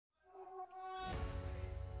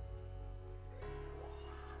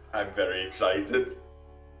I'm very excited.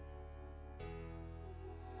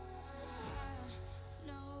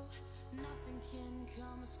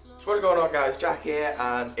 So what is going on, guys? Jack here,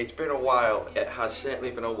 and it's been a while. It has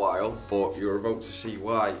certainly been a while, but you're about to see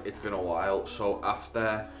why it's been a while. So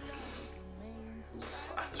after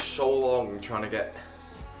so long trying to get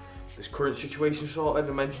this current situation sorted,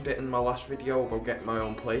 I mentioned it in my last video about getting my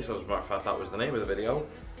own place. As a matter of fact, that was the name of the video.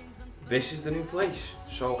 This is the new place.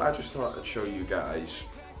 So I just thought I'd show you guys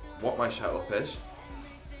what my setup is.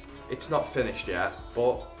 It's not finished yet,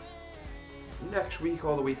 but next week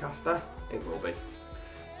or the week after, it will be.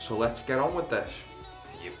 So let's get on with this.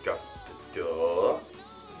 You've got the door.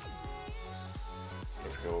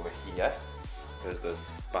 Let's go over here. There's the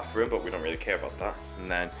bathroom, but we don't really care about that. And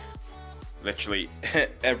then literally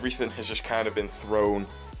everything has just kind of been thrown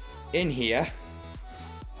in here.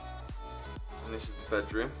 And this is the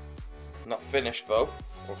bedroom. Not finished though,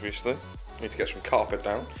 obviously. Need to get some carpet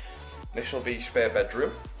down. This will be spare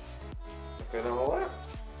bedroom. Look at all that.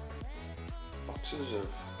 Boxes of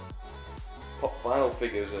pop vinyl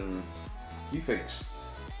figures and few things.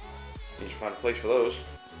 Need to find a place for those.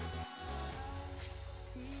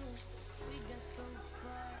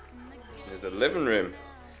 There's the living room.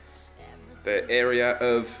 The area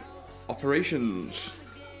of operations,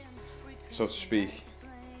 so to speak.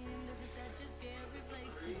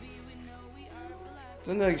 It's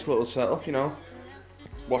a nice little setup, you know.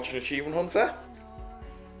 Watching Achievement Hunter.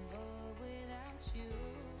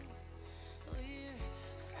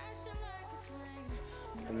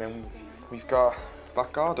 And then we've got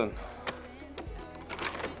back garden.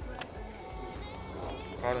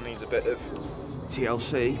 Garden needs a bit of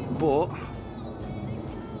TLC, but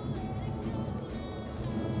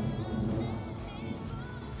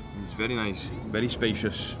it's very nice, very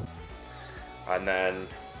spacious. And then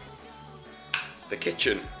the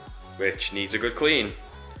kitchen, which needs a good clean.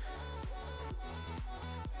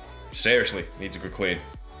 Seriously, needs a good clean.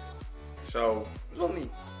 So it's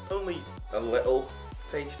only a little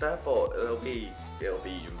taster, but it'll be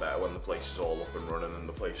even better when the place is all up and running and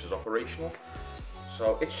the place is operational.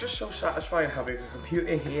 So it's just so satisfying having a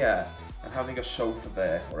computer here and having a sofa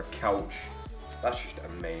there or a couch. That's just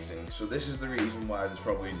amazing. So this is the reason why there's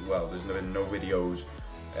probably, well, there's been no videos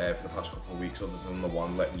for the past couple of weeks other than the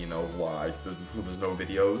one letting you know why there's no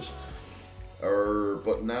videos.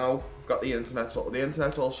 But now I've got the internet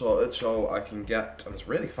all sorted, so I can get, and it's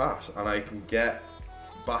really fast, and I can get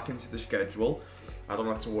back into the schedule. I don't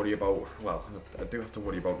have to worry about, well, I do have to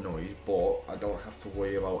worry about noise, but I don't have to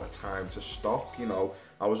worry about a time to stop, you know.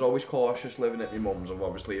 I was always cautious living at my mum's, and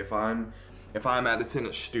obviously if I'm editing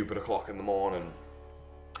at stupid o'clock in the morning,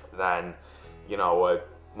 then, you know, I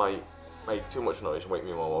might make too much noise and wake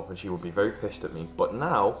my mum up, and she would be very pissed at me. But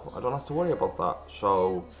now, I don't have to worry about that,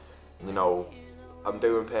 so, you know, I'm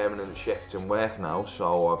doing permanent shifts in work now,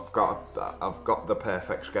 so I've got the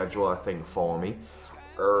perfect schedule, I think, for me.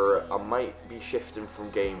 I might be shifting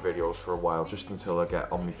from game videos for a while, just until I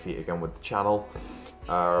get on my feet again with the channel.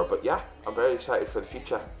 But yeah, I'm very excited for the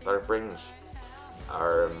future that it brings.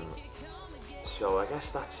 So I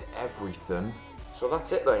guess that's everything. So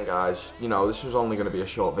that's it then, guys. You know, this was only going to be a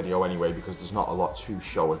short video anyway, because there's not a lot to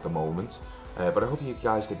show at the moment. But I hope you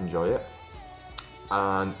guys did enjoy it.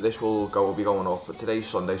 And this will be going up, but today's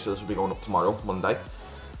Sunday, so this will be going up tomorrow, Monday.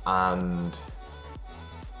 And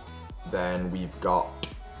then we've got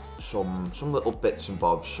some little bits and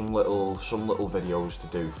bobs, some little videos to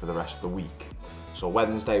do for the rest of the week. So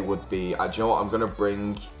Wednesday would be, do you know what, I'm gonna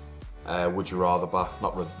bring Would You Rather back,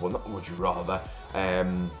 not Would You Rather,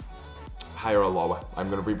 Higher or Lower. I'm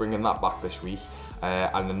gonna be bringing that back this week,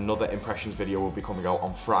 and another impressions video will be coming out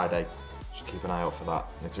on Friday, so keep an eye out for that.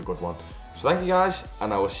 It's a good one. So thank you guys,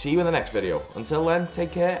 and I will see you in the next video. Until then,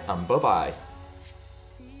 take care and bye bye.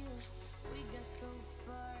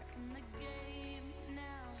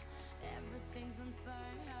 Everything's on fire,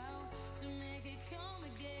 how to make it come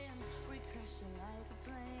again? We crash like